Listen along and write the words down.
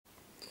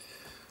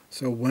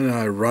So when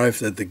I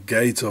arrived at the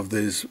gate of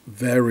this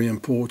very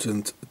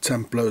important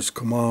Templar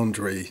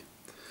Commandery,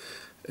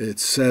 it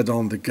said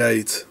on the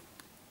gate,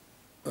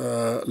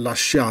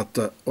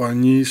 LASCIATE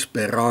ogni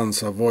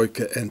speranza voi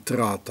che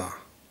entrata,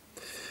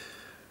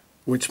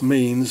 which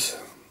means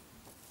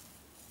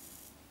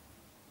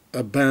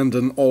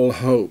abandon all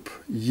hope,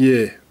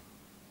 ye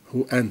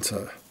who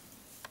enter.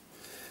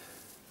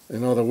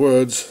 In other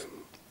words,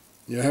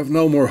 you have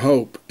no more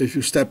hope if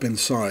you step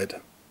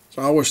inside.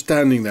 So I was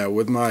standing there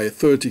with my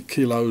 30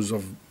 kilos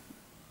of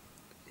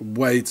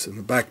weight in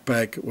a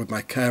backpack with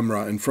my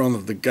camera in front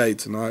of the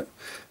gate, and I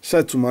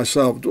said to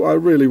myself, do I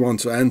really want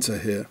to enter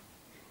here?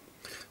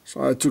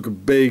 So I took a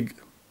big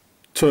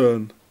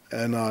turn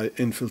and I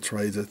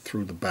infiltrated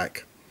through the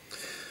back.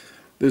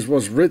 This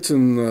was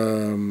written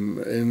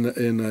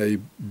in a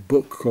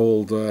book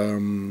called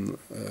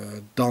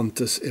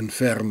Dante's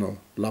Inferno,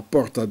 La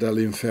Porta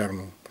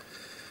dell'Inferno,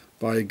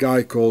 by a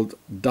guy called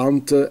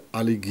Dante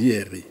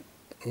Alighieri,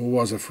 who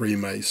was a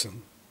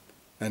Freemason.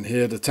 And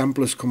here the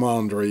Templars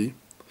Commandery,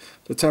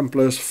 the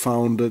Templars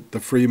founded the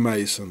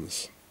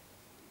Freemasons.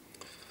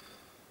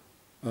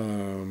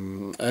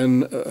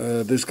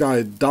 This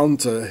guy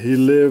Dante, he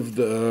lived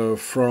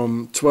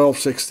from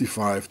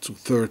 1265 to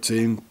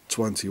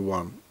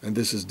 1321, and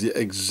this is the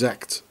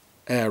exact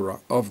era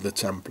of the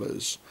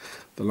Templars.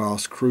 The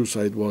last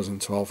crusade was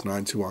in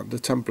 1291. The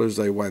Templars,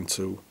 they went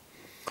to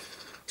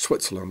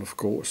Switzerland, of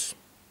course.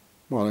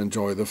 Well,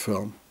 enjoy the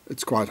film.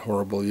 It's quite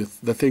horrible.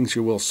 The things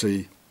you will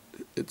see,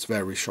 it's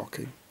very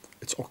shocking.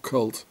 It's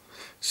occult,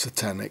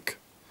 satanic,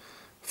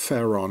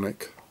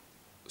 pharaonic.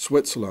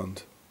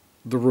 Switzerland,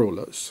 the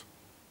rulers,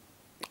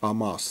 our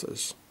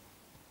masters.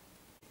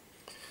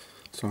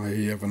 So here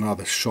you have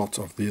another shot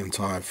of the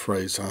entire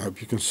phrase. I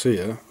hope you can see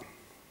it.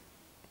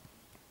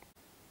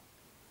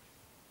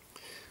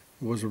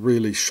 It was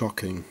really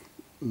shocking,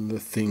 the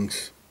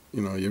things,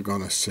 you know, you're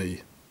gonna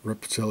see.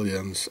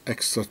 Reptilians,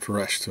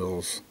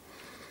 extraterrestrials,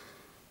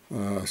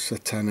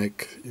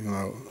 satanic, you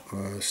know,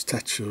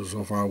 statues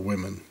of our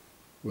women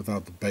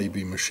without the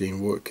baby machine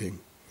working.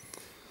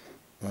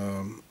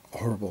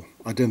 Horrible.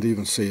 I didn't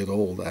even see it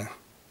all there.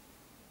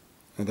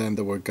 And then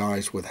there were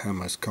guys with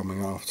hammers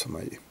coming after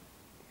me.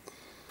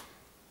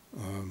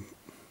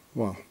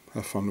 Well,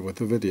 have fun with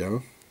the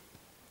video.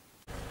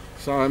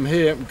 So I'm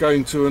here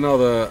going to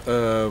another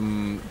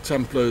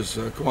Templars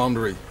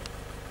Commandery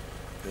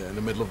in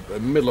the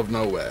middle of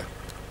nowhere.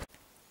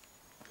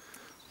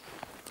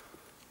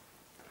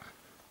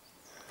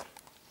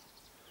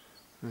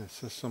 It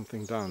says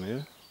something down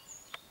here.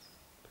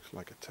 Looks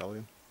like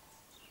Italian.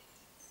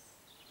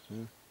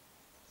 Yeah.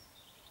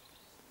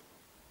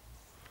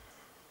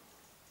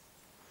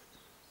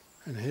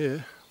 And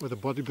here, where the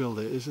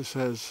bodybuilder is, it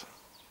says,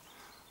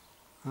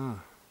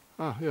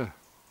 yeah,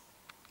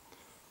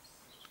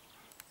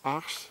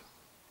 Ars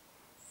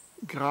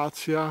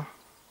Gratia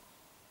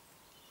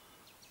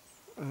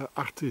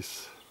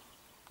Artis.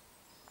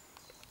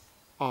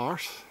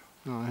 Ars,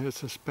 here it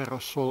says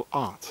Parasol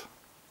Art.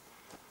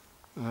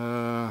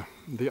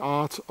 The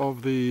art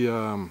of the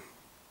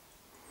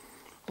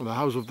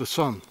House of the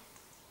Sun.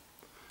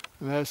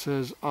 And there it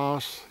says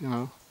Ars, you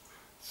know,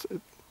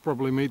 it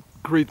probably means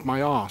greet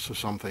my arse or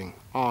something.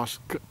 Ars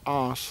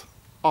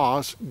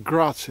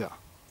Gratia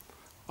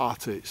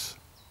Artis.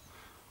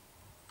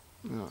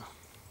 Yeah.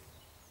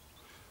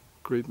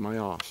 Greet my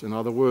arse. In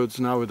other words,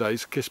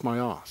 nowadays, kiss my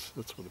arse.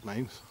 That's what it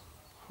means.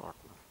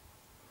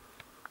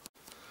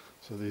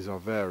 So these are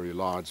very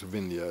large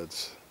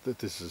vineyards.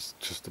 This is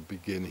just the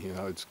beginning, you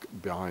know, it's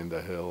behind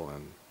the hill,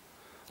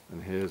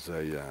 and here's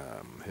a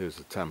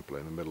temple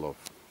in the middle of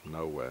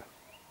nowhere.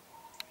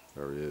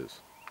 There he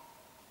is.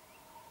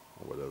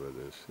 Or whatever it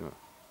is, you know.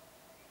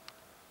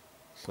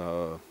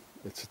 So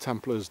it's a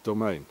Templar's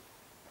domain.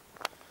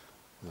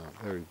 Yeah,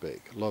 very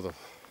big. A lot of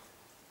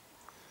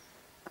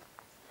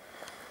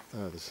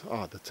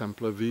the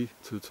Templar V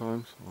 2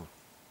 times. Oh,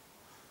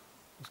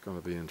 it's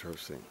going to be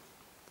interesting.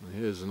 And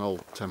here's an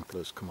old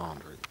Templar's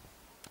Commandery.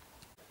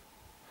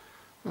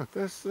 Look,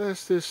 there's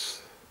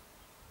this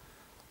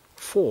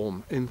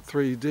form in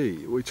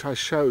 3D which I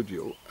showed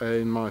you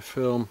in my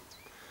film.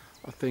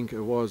 I think it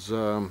was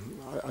I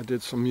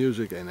did some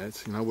music in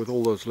it, you know, with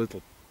all those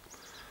little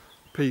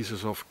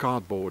pieces of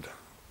cardboard.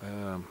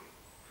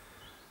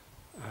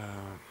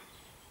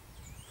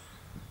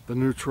 The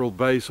neutral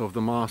base of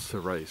the master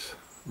race.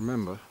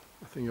 Remember?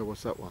 I think it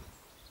was that one,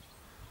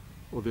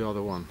 or the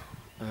other one.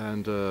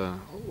 And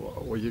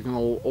well, you can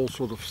all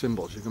sort of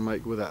symbols you can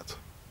make with that.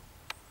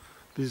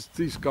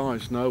 These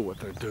guys know what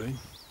they're doing.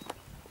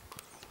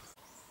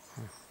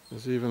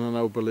 There's even an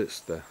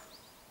obelisk there.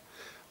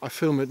 I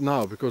film it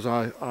now because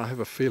I have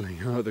a feeling,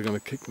 you know, they're going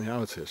to kick me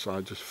out here, so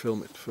I just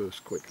film it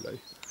first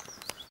quickly.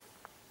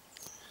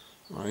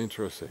 Oh,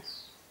 interesting.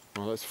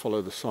 Well, let's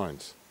follow the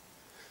signs.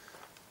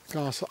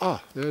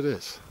 Castle, there it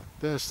is.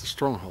 There's the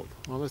stronghold.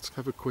 Well, let's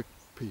have a quick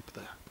peep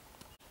there.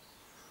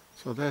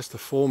 So there's the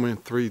form in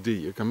 3D.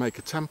 You can make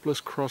a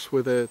Templar's cross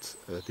with it,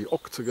 the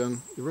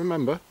octagon, you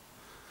remember?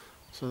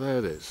 So there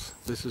it is.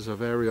 This is a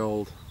very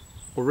old,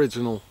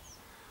 original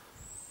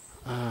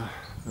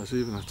There's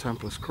even a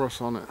Templar's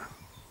cross on it.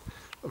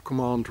 A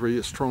commandery,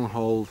 a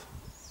stronghold,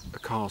 a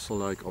castle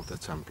like of the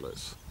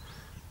Templars.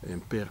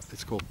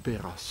 It's called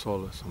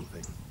Parasol or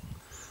something.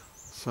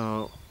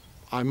 So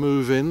I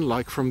move in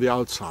like from the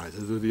outside. I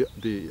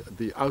do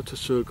the outer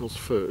circles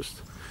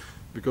first,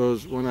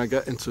 because when I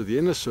get into the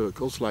inner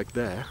circles like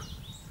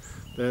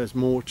there's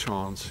more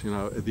chance, you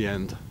know, at the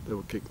end they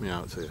will kick me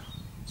out here.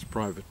 It's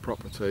private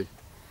property,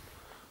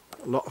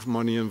 a lot of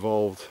money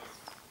involved.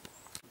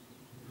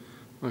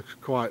 Looks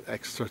quite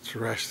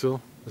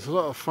extraterrestrial. There's a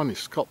lot of funny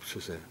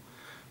sculptures here.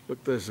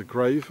 Look, there's a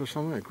grave or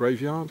something, a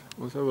graveyard.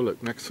 Let's have a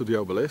look next to the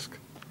obelisk.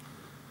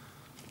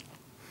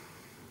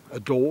 A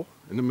door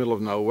in the middle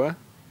of nowhere.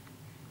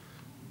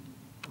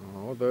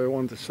 Oh, what do I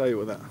want to say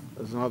with that?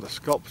 There's another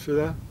sculpture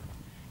there.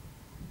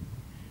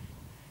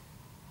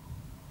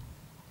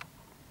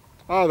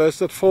 Ah, there's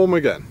that form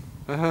again.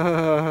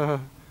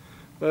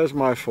 There's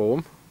my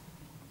form.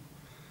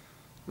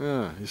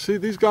 Yeah, you see,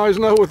 these guys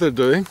know what they're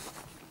doing.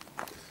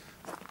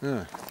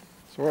 Yeah.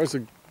 So where's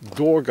the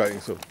door going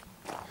to?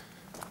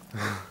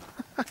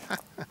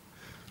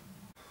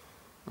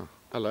 Oh,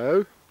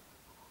 hello.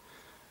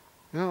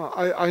 You know,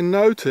 I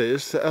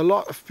noticed that a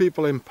lot of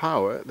people in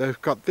power, they've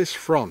got this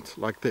front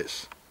like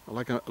this,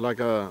 like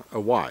a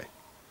Y.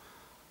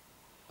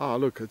 Ah,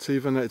 look, it's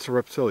a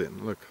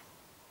reptilian. Look.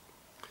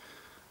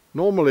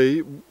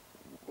 Normally,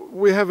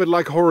 we have it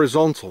like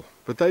horizontal,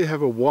 but they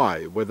have a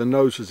Y where the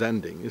nose is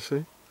ending. You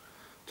see?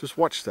 Just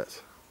watch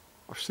that.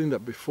 I've seen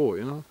that before,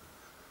 you know.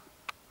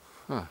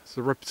 Ah, it's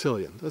a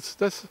reptilian.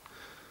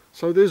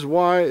 So this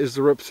Y is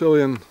the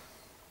reptilian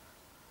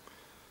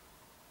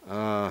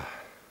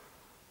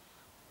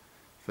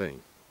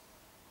thing.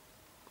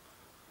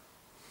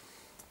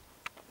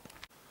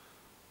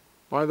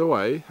 By the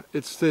way,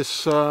 it's this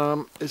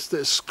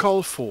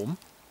skull form.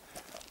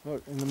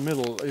 Look, in the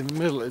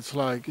middle, it's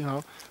like, you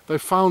know, they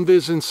found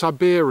this in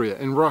Siberia,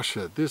 in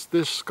Russia.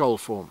 This skull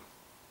form,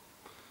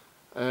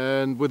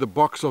 and with a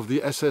box of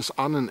the SS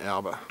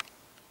Annenerbe.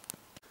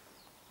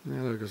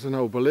 Yeah, look, there's an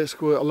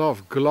obelisk with a lot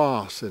of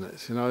glass in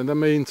it, you know, and I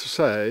mean to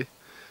say,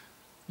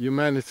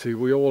 humanity,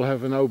 we all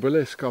have an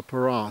obelisk up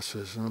our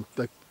asses, and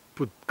they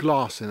put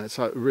glass in it,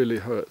 so it really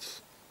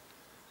hurts.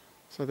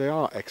 So they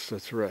are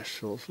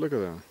extraterrestrials. Look at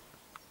them.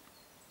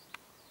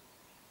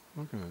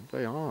 Look at them.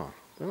 They are.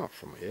 They're not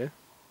from here.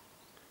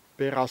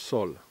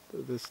 Parasol.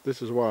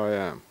 This is where I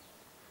am.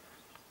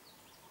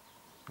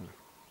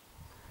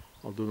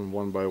 I'll do them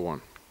one by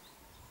one.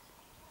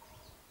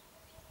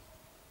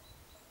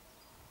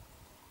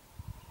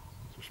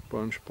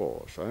 Sponge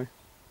paws, eh?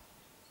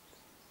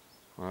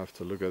 I have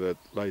to look at it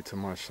later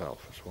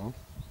myself as well.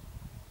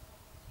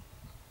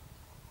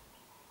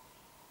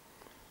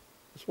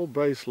 It's all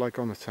based like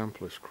on a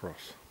Templar's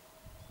cross.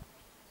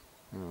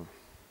 Oh,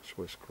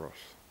 Swiss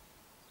cross.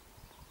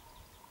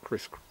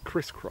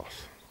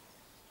 Crisscross.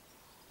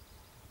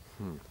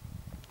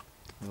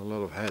 A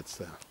lot of heads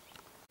there.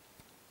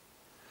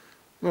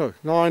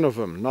 Look, 9 of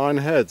them, 9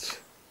 heads.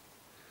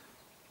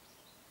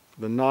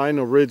 The 9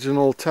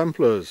 original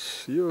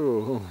Templars.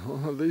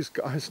 These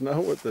guys know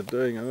what they're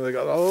doing, and they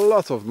got a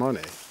lot of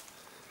money.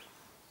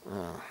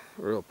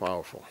 Real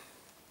powerful.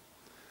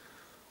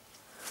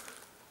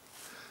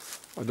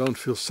 I don't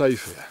feel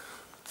safe here.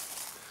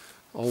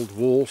 Old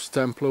walls,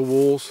 Templar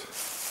walls.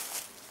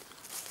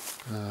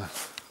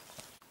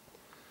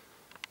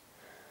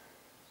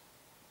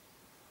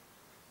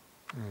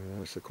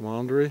 There's the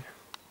commandery.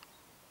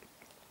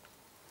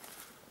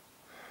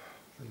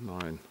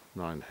 The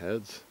 9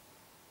 heads.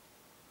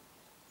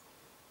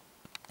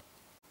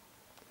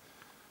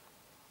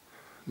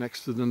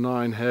 Next to the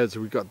 9 heads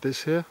we got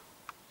this here.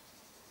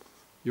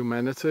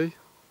 Humanity.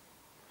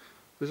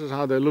 This is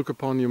how they look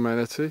upon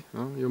humanity.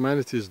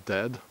 Humanity is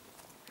dead.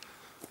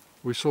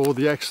 We saw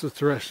the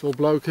extraterrestrial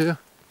bloke here.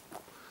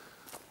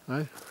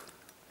 Eh?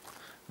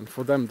 And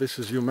for them this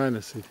is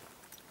humanity.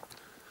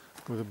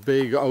 With a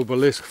big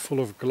obelisk full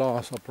of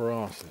glass up her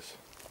asses.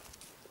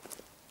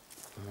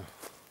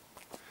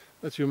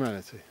 That's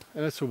humanity.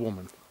 And it's a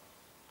woman.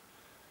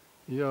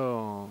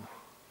 Yeah.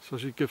 So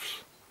she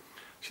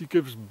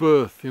gives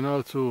birth, you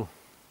know, to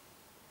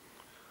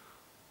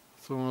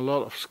a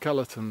lot of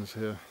skeletons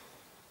here.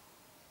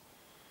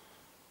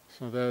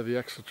 So there are the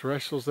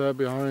extraterrestrials there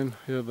behind.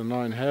 Here are the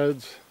 9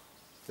 heads.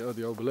 Here are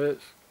the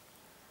obelisk.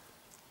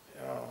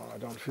 Oh, I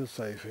don't feel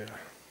safe here.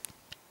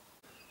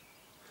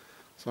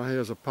 So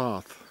here's a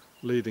path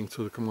leading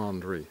to the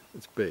commandery.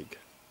 It's big.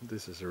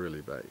 This is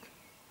really big.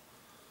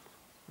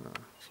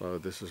 So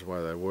this is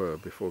where they were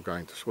before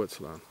going to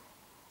Switzerland.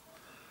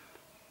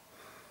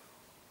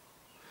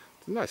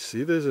 Didn't I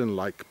see this in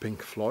like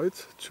Pink Floyd,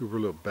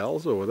 Tubular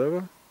Bells or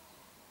whatever?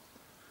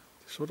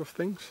 These sort of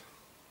things.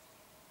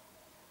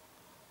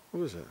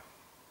 What is it?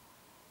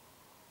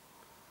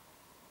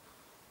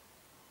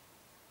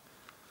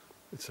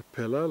 It's a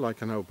pillar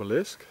like an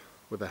obelisk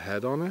with a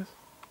head on it.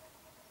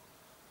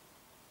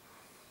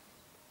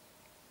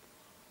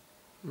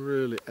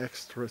 Really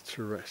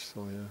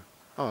extraterrestrial, yeah.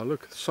 Oh,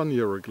 look, sun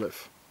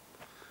hieroglyph.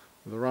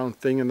 With a round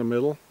thing in the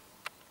middle.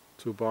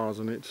 2 bars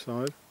on each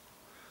side.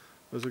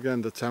 There's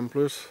again the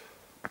Templars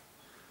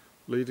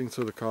leading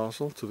to the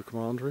castle, to the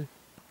commandery.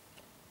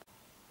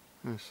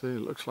 You see,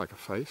 it looks like a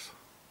face.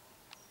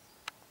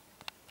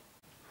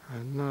 I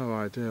have no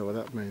idea what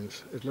that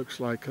means. It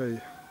looks like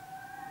a,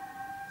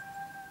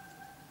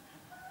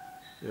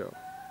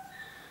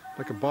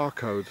 like a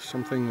barcode,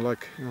 something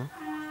like,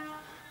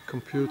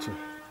 computer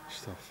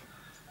stuff.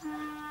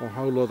 Or a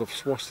whole lot of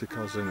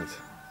swastikas in it.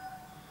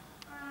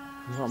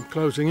 So I'm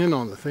closing in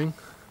on the thing.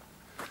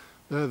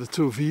 There are the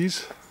two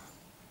V's,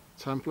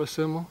 Templar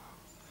symbol.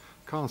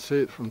 Can't see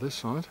it from this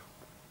side.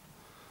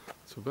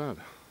 Too bad.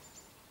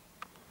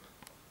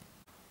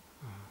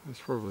 That's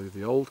probably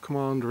the old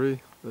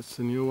commandery. That's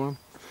the new one.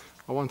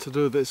 I want to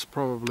do this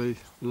probably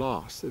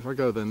last. If I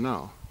go there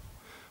now.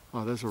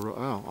 Oh, there's a...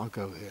 Oh, I'll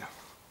go here.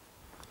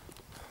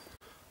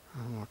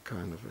 Oh, what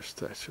kind of a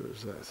statue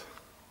is that?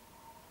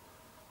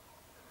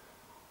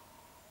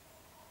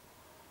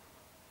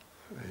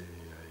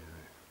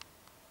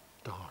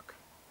 Dark.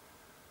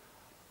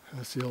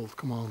 That's the old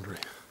commandery.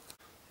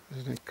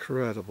 There's an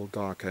incredible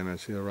dark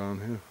energy around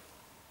here.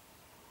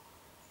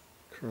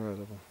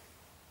 Incredible.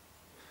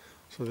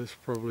 So this is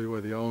probably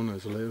where the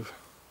owners live.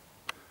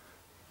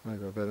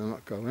 Maybe I better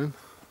not go in.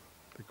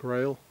 The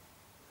Grail.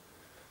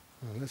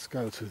 Well, let's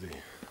go to the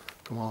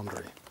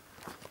commandery.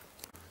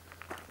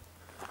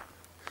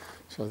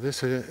 So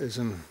this here is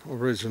an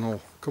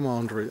original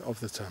commandery of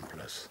the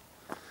Templars.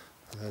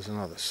 And there's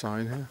another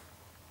sign here.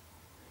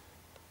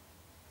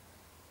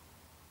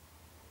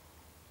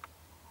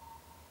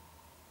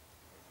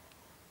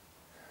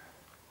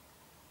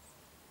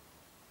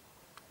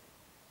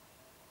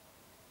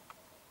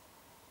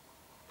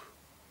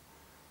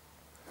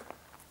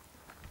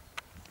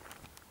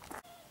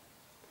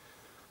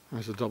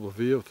 There's a double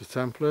V of the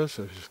Templars,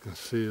 as you can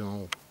see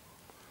all,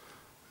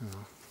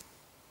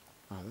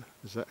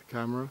 is that a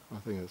camera? I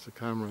think it's a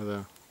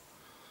camera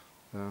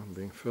there,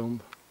 being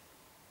filmed.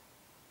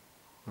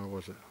 Or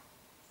was it?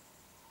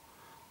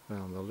 There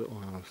on the little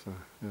house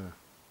there, yeah.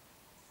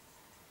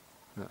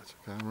 That's a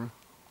camera.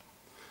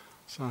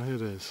 So here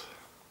it is.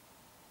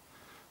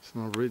 It's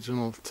an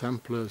original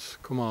Templars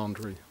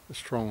commandery, a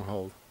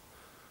stronghold.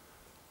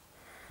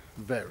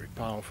 Very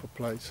powerful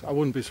place. I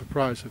wouldn't be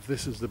surprised if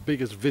this is the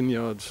biggest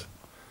vineyards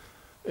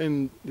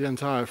in the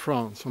entire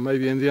France, or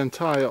maybe in the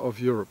entire of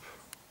Europe.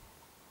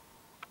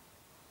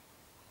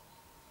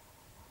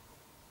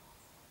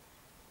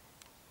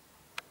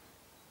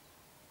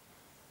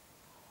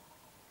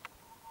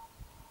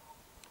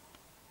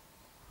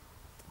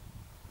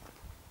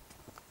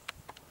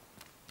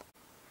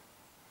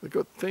 The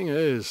good thing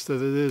is that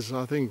it is,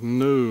 I think,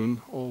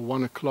 noon or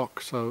 1 o'clock,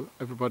 so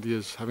everybody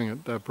is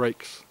having their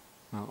breaks.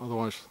 Now,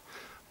 otherwise,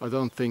 I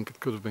don't think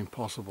it could have been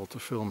possible to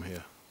film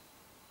here.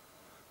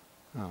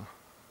 No.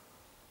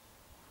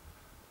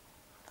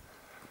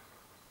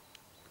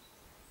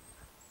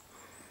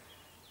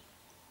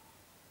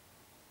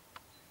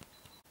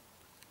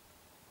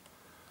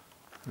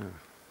 Yeah.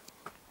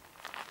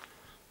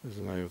 This is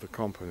the name of the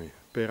company,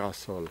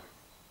 Parasol,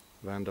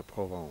 Vin de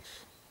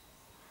Provence.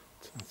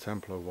 It's a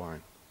Templar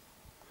wine.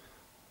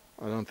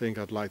 I don't think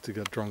I'd like to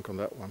get drunk on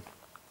that one.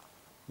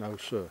 No,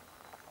 sir.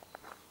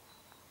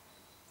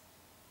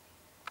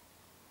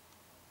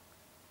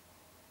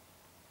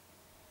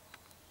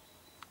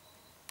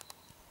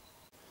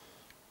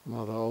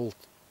 Another old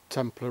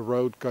Templar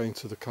road going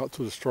to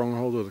the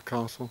stronghold of the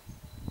castle.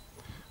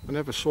 I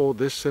never saw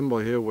this symbol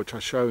here, which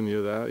I've shown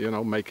you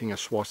there, making a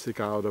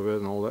swastika out of it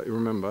and all that, you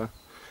remember?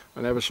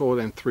 I never saw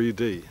it in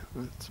 3D.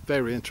 It's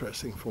very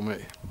interesting for me.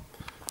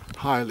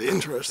 Highly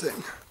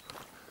interesting.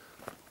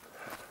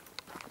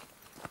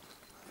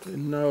 They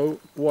know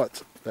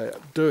what they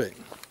are doing.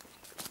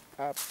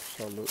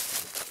 Absolutely.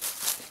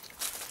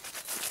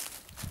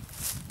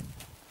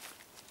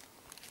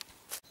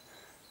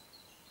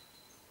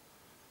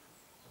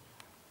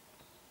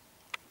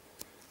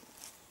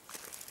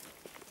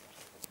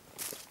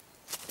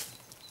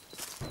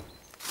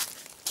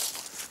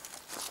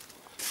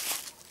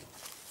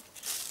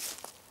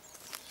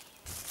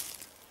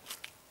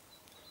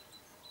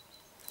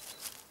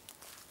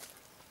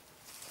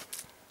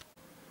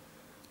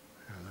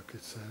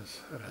 It says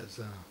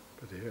Reza,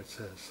 but here it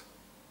says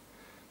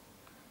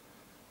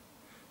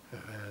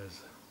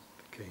Rez,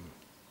 the king.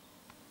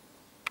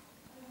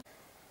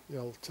 The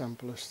old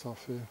Templar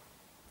stuff here.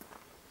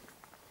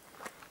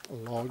 A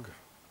log,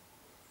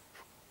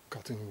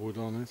 cutting wood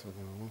on it, I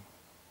don't know,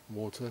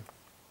 water.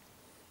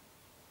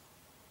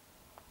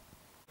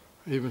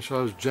 It even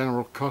shows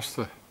General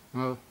Costa,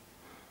 the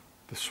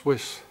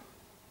Swiss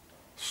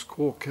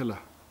score killer.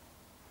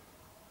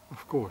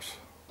 Of course,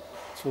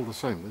 it's all the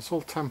same, it's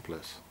all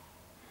Templars.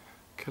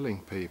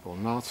 Killing people,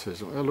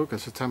 Nazism. Oh look,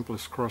 there's a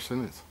Templar's cross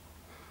in it.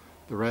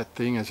 The red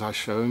thing, as I've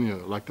shown you,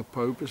 like the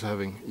Pope is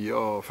having.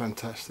 Yo,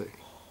 fantastic.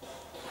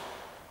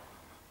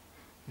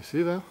 You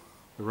see that?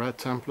 The red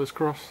Templar's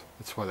cross?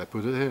 That's why they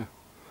put it here.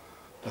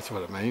 That's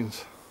what it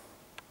means.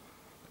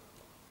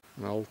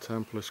 An old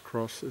Templar's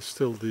cross is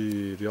still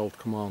the old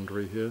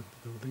commandery here,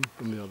 the building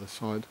from the other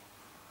side.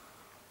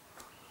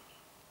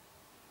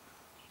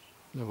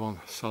 the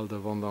salle de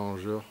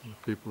vendangeurs, the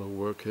people who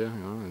work here, you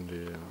know, in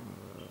the,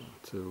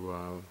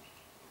 to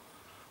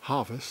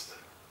harvest.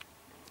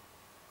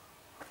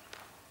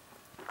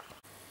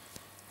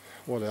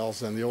 What else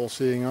than the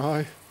all-seeing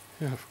eye?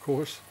 Yeah, of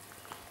course.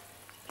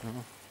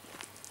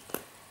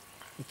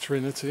 The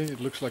Trinity, it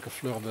looks like a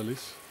fleur de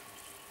lis.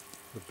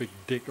 The big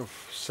dick of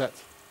Set.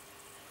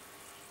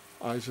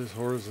 Isis,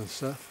 Horus and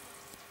Seth.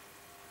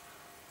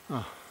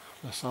 Ah,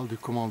 la salle du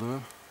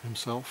commandeur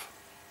himself.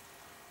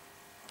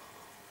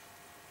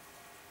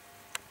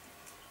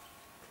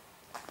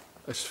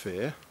 A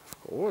sphere,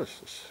 of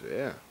course, a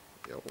sphere.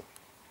 Yo,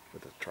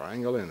 with a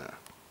triangle in there.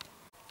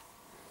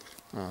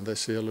 Ah,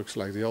 this here looks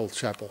like the old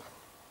chapel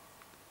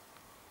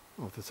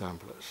of the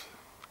Templars.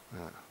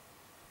 Yeah,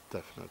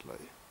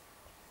 definitely.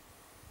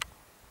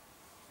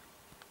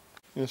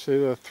 You see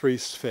there are three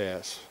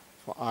spheres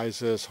for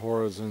Isis,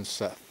 Horus and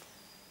Seth.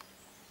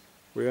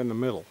 We're in the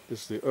middle.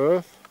 This is the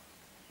Earth,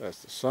 there's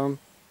the Sun,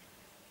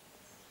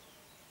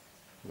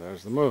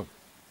 there's the Moon.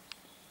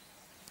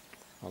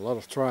 A lot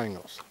of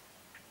triangles.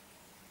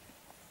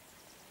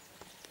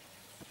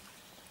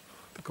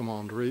 The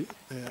Commandery,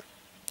 yeah.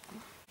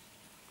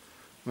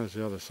 There's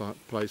the other side,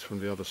 place from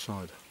the other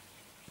side.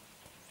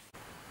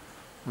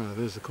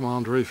 There's the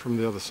Commandery from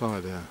the other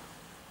side, yeah.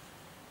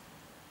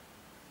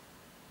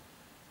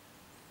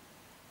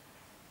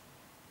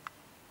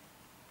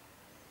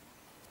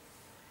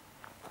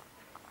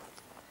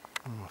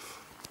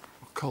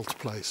 Cult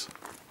place.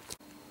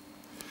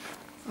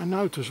 I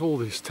notice all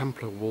these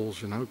Templar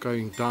walls, you know,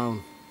 going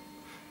down,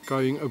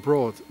 going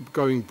abroad,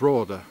 going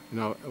broader, you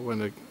know, when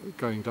they're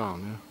going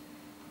down, yeah.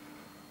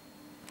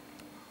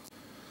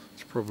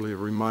 It's probably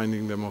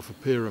reminding them of a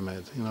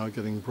pyramid, you know,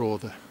 getting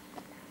broader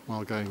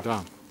while going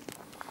down.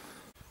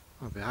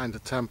 Well, behind the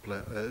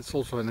Templar, it's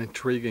also an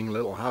intriguing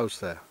little house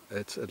there.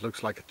 It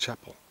looks like a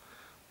chapel.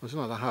 It's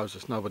not a house,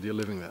 there's nobody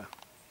living there.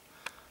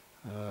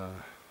 Yeah.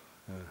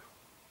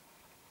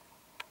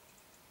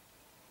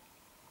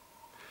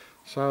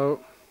 So,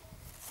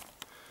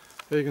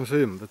 here you can see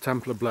them, the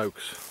Templar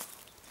blokes.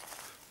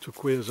 Two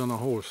queers on a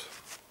horse.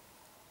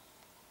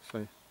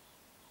 See?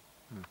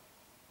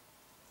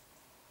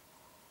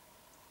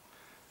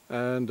 Yeah.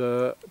 And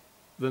the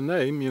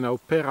name, you know,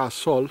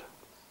 Parasol.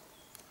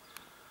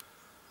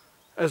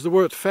 As the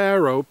word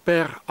Pharaoh,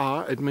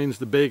 Per-A, it means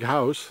the big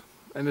house.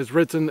 And it's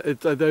written,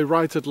 they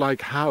write it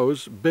like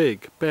house,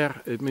 big.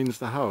 Per, it means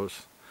the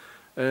house.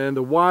 And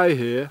the Y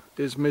here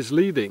is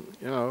misleading,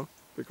 you know,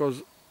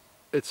 because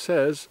it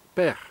says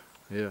Per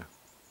here.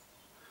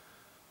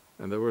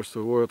 And there was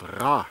the word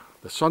Ra,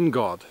 the sun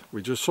god.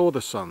 We just saw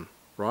the sun,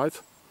 right?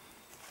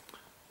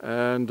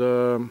 And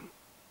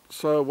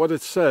so what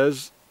it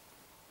says,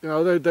 you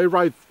know, they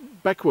write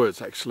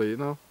backwards actually, you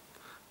know.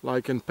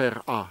 Like in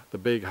Per-A, the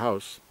big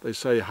house. They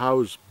say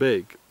house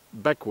big,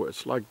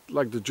 backwards, like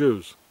the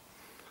Jews.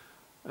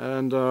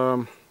 And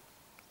or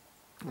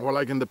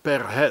like in the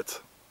Per-Het,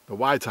 the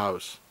White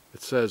House.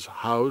 It says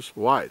house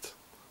white,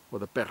 or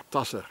the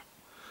Per-Tasser,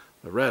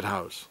 the red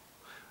house.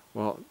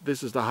 Well,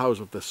 this is the house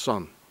of the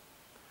sun.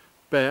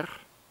 Per,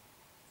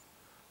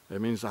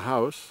 it means the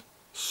house.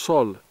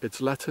 Sol,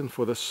 it's Latin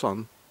for the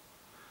sun.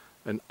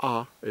 And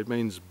A, it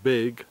means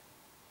big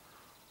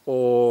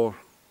or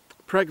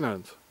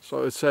pregnant.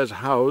 So it says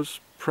house,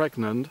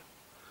 pregnant,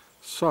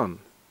 sun.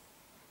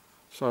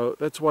 So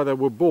that's why they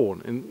were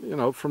born, you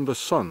know, from the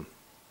sun.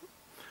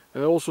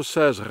 And it also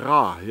says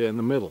Ra here in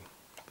the middle,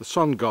 the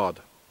sun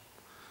god.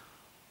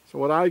 So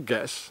what I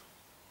guess,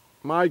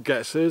 my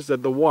guess is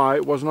that the Y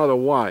was not a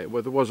Y,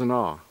 but it was an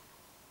R.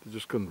 They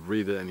just couldn't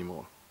read it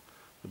anymore.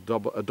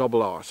 A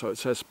double R. So it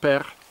says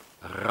Per,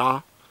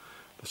 Ra,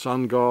 the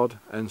sun god,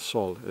 and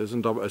Sol. It's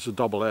a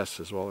double S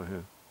as well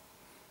here.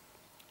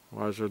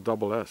 Why is there a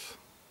double S?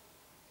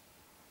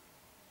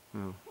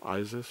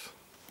 Isis.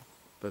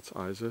 That's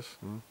Isis.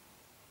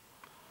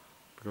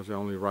 Because they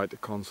only write the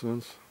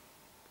consonants.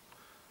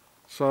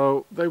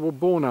 So they were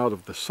born out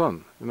of the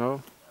sun, you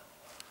know.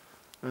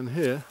 And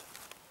here,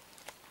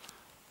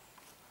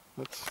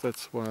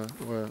 that's where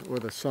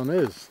the sun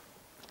is.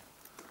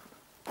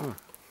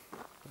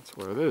 That's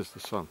where it is, the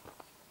sun.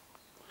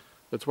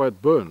 That's where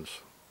it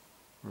burns.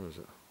 Where is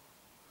it?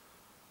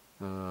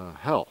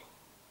 Hell.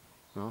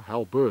 No,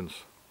 hell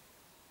burns.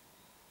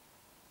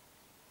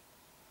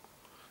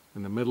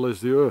 In the middle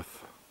is the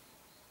earth.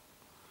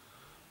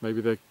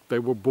 Maybe they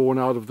were born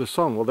out of the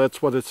sun. Well,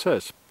 that's what it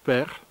says.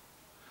 Per,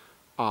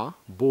 A,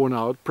 born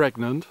out,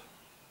 pregnant,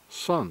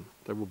 sun.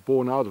 They were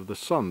born out of the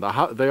sun.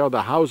 They are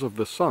the house of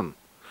the sun.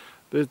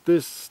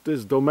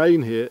 This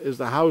domain here is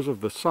the house of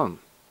the sun.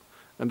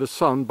 And the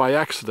sun, by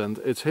accident,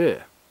 it's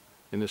here,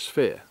 in a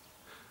sphere.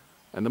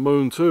 And the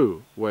moon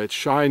too, where it's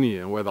shiny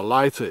and where the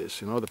light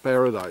is, you know, the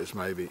paradise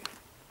maybe.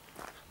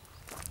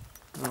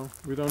 Well,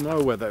 we don't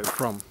know where they're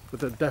from,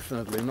 but they're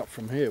definitely not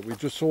from here. We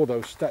just saw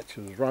those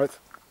statues, right?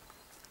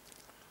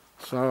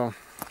 So,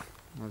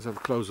 let's have a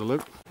closer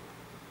look.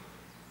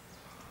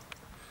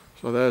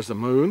 So there's the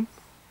moon,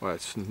 where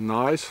it's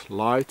nice,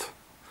 light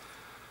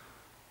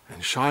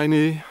and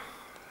shiny,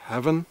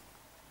 heaven.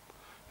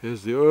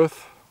 Here's the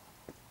earth,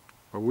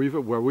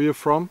 where we are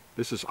from.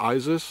 This is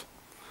Isis.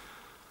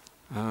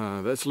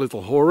 That's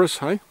little Horus,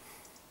 hey?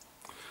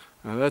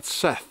 And that's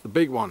Seth, the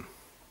big one.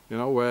 You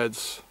know, where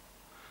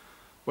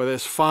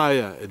there's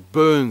fire, it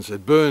burns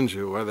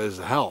you, where there's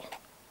hell.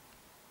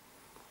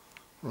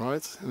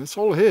 Right? And it's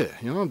all here.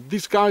 You know,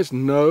 these guys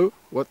know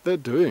what they're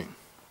doing.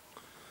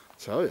 I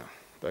tell you,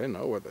 they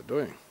know what they're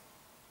doing.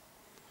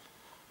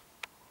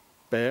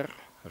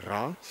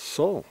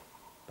 SPERANZA,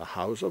 the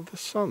house of the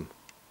sun.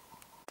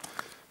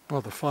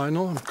 Well, the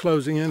final, I'm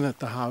closing in at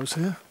the house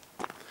here.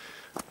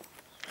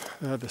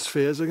 There are the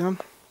spheres again.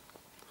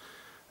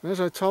 And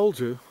as I told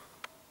you,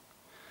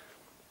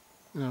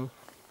 you know,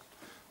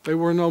 they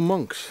were no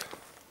monks,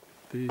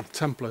 the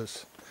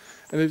Templars.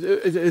 And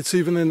it's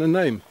even in the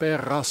name,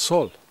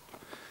 SPERANZA.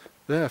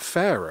 They're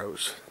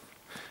pharaohs.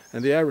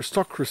 And the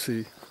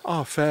aristocracy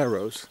are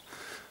pharaohs.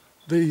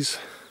 These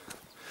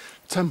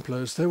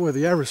Templars, they were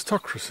the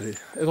aristocracy.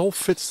 It all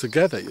fits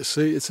together, you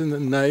see, it's in the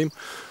name.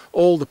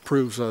 All the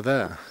proofs are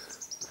there.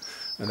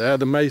 And they're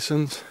the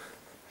Masons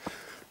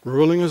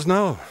ruling us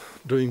now,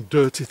 doing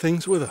dirty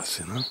things with us,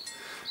 you know,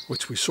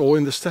 which we saw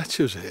in the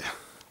statues here.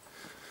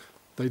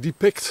 They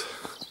depict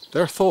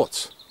their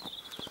thoughts.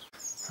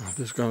 Oh,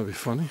 this is going to be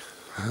funny.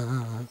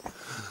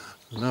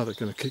 Now they're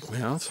going to kick me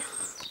out.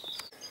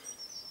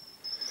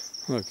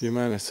 Look,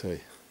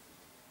 humanity.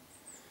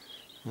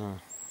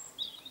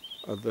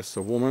 That's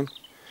the woman.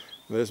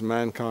 There's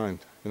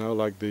mankind. You know,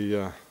 like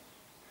the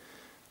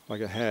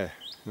like a hare.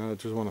 You know, I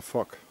just want to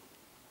fuck.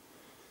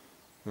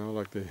 You know,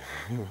 like the.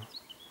 You know.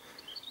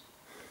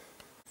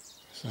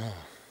 So.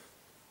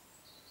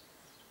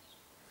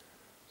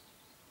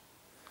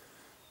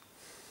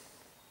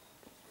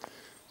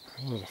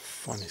 A lot of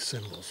funny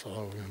symbols all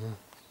over, you know.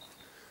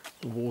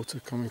 The water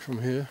coming from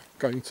here,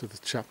 going to the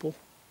chapel.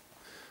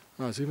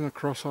 Oh, there's even a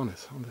cross on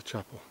it, on the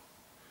chapel,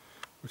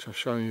 which I've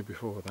shown you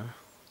before there.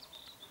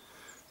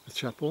 The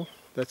chapel,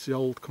 that's the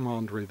old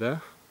commandery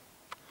there.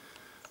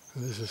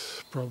 And this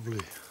is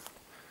probably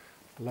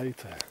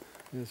later.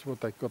 This is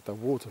what they got their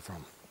water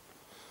from,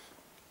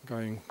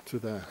 going to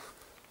there.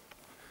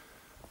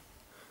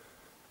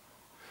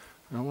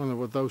 And I wonder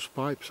what those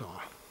pipes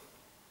are.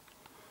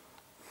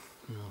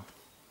 You know,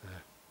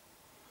 there.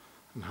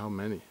 And how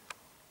many?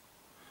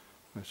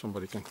 If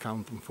somebody can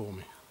count them for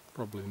me.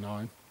 Probably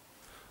 9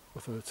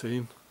 or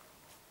 13.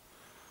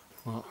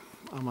 Well,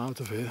 I'm out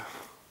of here.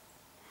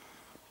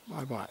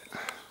 Bye bye.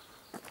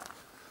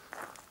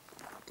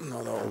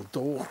 Another old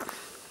door.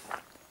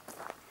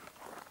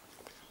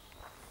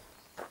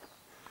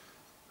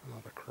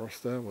 Another cross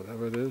there,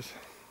 whatever it is.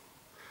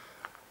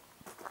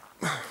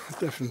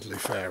 Definitely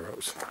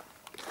pharaohs.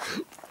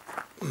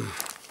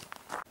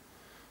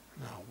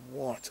 Now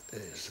what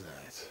is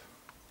that?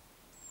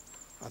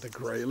 Oh, the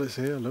grail is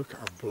here, look,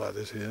 our blood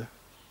is here.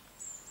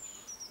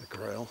 The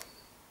grail.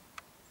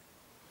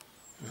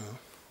 Yeah.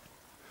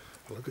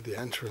 Look at the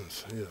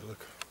entrance, here,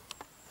 look.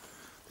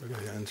 Look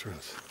at the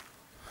entrance.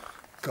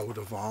 Coat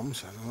of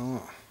arms, I don't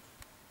know.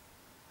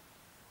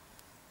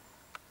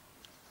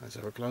 Let's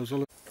have a closer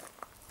look.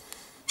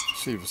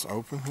 See if it's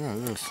open. Yeah,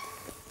 it is.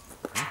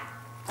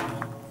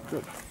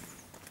 Good.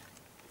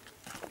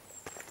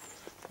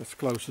 Let's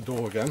close the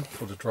door again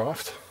for the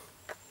draft.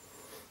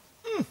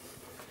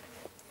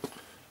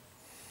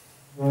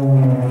 I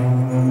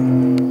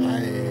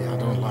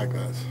don't like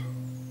that.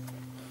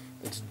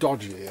 It's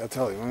dodgy, I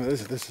tell you.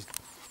 This is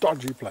a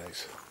dodgy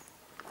place.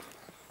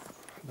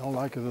 Don't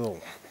like it at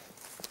all.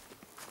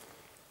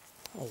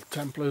 Old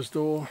Templar's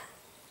door.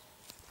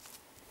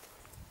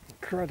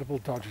 Incredible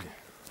dodgy.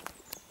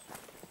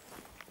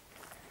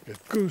 A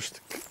goose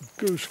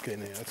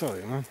skin here, I tell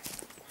you, man.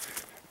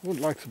 I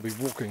wouldn't like to be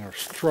walking or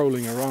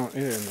strolling around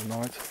here in the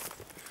night.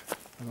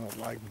 I don't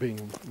like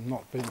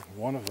not being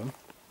one of them.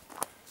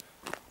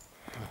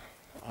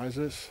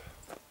 Isis.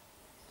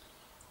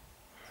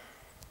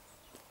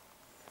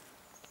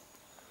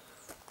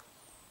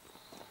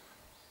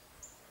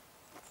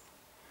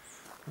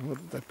 And what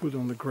did they put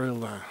on the grill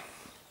there?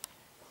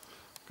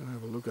 I'm gonna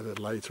have a look at it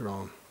later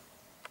on.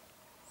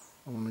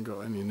 I don't want to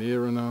go any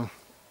nearer now.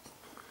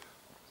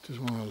 Just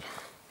want to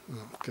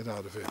get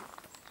out of here.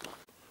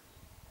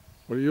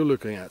 What are you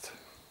looking at?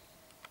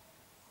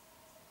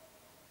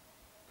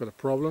 Got a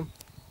problem?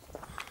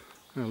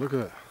 Yeah, look at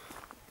that.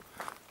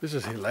 This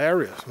is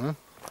hilarious, man.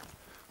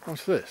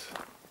 What's this?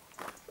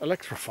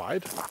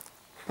 Electrified?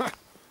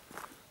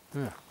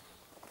 Yeah.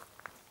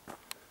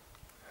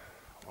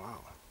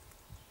 Wow.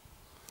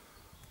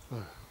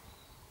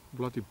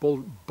 Bloody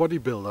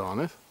bodybuilder on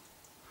it.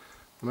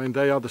 I mean,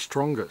 they are the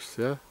strongest,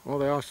 yeah? Well,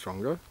 they are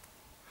stronger.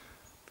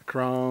 The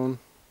crown,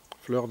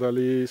 fleur de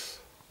lis.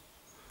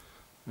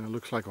 It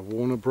looks like a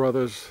Warner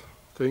Brothers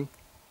thing.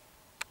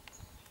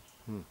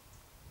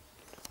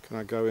 Can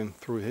I go in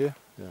through here?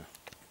 Yeah.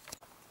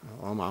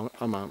 I'm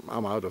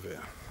out of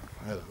here.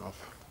 I had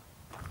enough.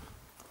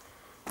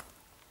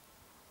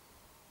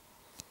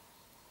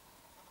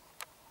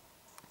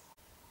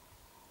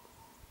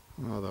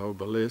 Oh, the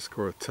obelisk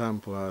or a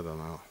temple, I don't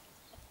know.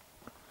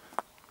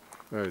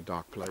 Very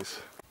dark place.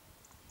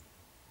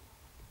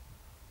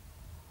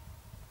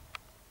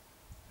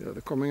 Yeah,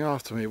 they're coming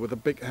after me with a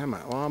big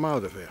hammer. Well, I'm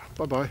out of here.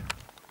 Bye-bye.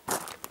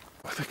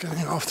 Oh, they're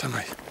getting after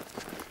me.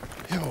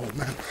 Yo,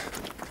 man.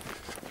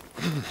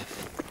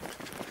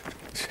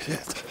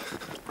 Shit.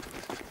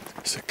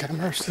 Is the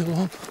camera still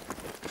on?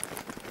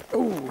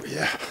 Oh,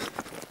 yeah.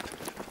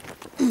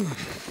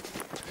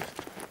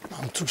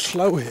 I'm too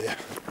slow here.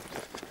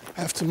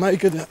 I have to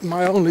make it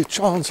my only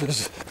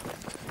chances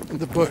in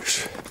the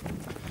bush.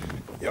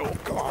 Yo,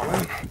 come on,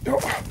 man. Yo.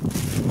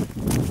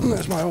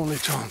 That's my only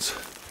chance.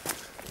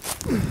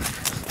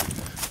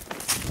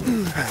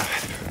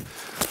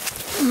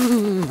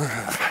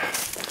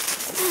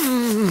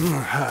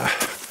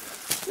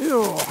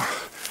 Yo.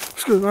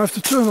 It's good. I have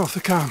to turn off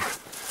the cam.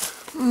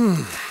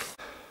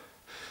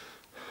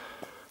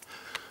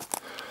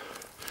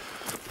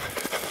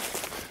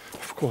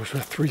 Of course, we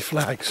have 3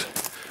 flags.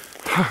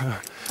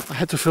 I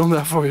had to film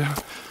that for you.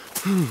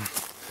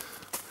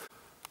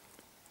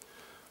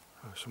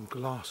 Some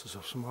glasses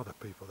of some other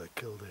people they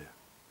killed here.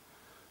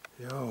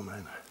 Yo,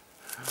 man.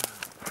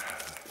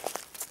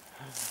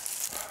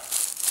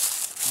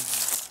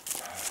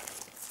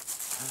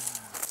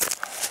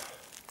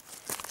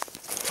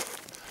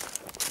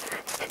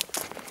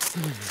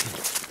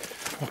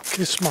 Well,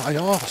 kiss my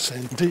ass,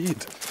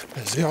 indeed.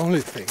 That's the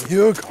only thing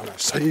you're gonna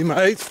see,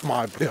 mate, from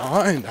my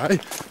behind, eh?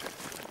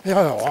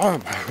 Yo,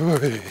 I'm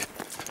hungry.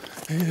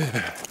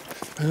 Yeah.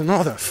 There's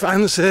another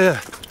fence here.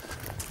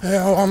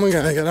 Yeah, I'm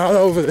gonna get out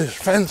over this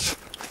fence.